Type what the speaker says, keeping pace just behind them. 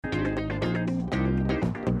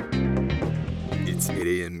8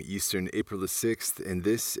 a.m. Eastern, April the 6th, and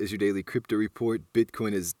this is your daily crypto report.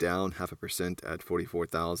 Bitcoin is down 0.5% at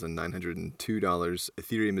 $44,902.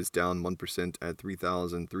 Ethereum is down 1% at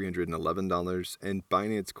 $3,311, and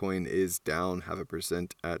Binance Coin is down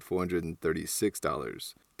 0.5% at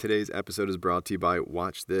 $436. Today's episode is brought to you by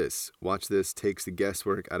Watch This. Watch This takes the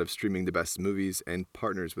guesswork out of streaming the best movies and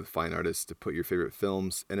partners with fine artists to put your favorite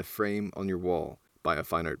films in a frame on your wall. Buy a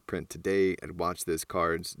fine art print today at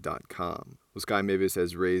watchthiscards.com. Well, Sky Mavis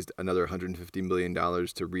has raised another $150 million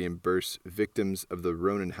to reimburse victims of the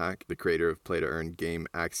Ronin hack. The creator of play-to-earn game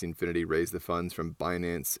Axie Infinity raised the funds from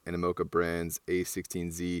Binance and Animoca Brands,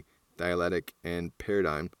 A16Z, Dialectic, and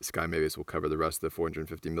Paradigm. Sky Mavis will cover the rest of the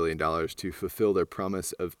 $450 million to fulfill their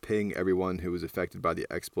promise of paying everyone who was affected by the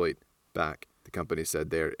exploit back. The company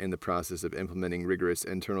said they are in the process of implementing rigorous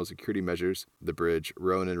internal security measures. The bridge,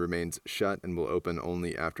 Ronin, remains shut and will open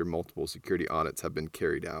only after multiple security audits have been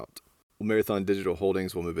carried out. Marathon Digital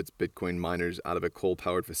Holdings will move its Bitcoin miners out of a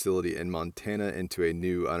coal-powered facility in Montana into a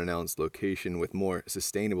new unannounced location with more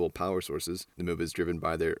sustainable power sources. The move is driven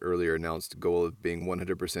by their earlier announced goal of being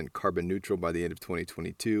 100% carbon neutral by the end of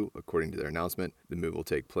 2022. According to their announcement, the move will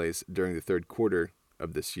take place during the third quarter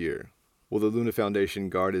of this year. Well, the Luna Foundation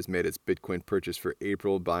Guard has made its Bitcoin purchase for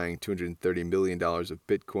April, buying $230 million of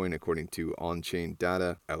Bitcoin, according to on-chain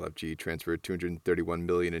data. LFG transferred $231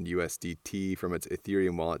 million in USDT from its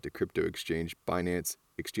Ethereum wallet to crypto exchange Binance,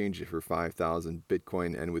 exchanged it for 5,000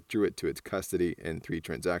 Bitcoin, and withdrew it to its custody in 3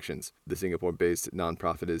 transactions. The Singapore-based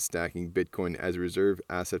nonprofit is stacking Bitcoin as a reserve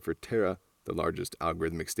asset for Terra, the largest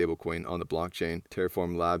algorithmic stablecoin on the blockchain.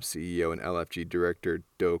 Terraform Labs CEO and LFG director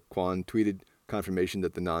Do Kwon tweeted confirmation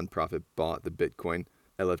that the nonprofit bought the Bitcoin.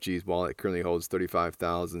 LFG's wallet currently holds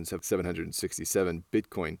 35,767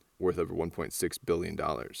 Bitcoin, worth over $1.6 billion.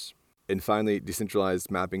 And finally, decentralized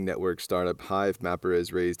mapping network startup Hive Mapper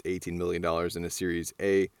has raised $18 million in a Series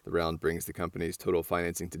A. The round brings the company's total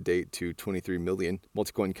financing to date to $23 million.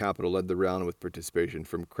 Multicoin Capital led the round with participation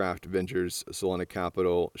from Craft Ventures, Solana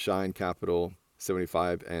Capital, Shine Capital,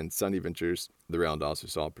 75, and Sunny Ventures. The round also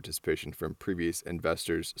saw participation from previous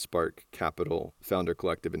investors Spark Capital, Founder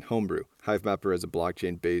Collective, and Homebrew. HiveMapper is a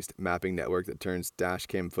blockchain-based mapping network that turns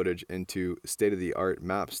dashcam footage into state-of-the-art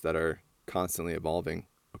maps that are constantly evolving,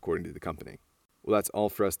 according to the company. Well, that's all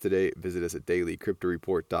for us today. Visit us at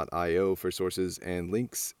dailycryptoreport.io for sources and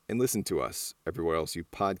links, and listen to us everywhere else you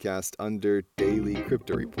podcast under Daily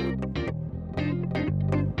Crypto Report.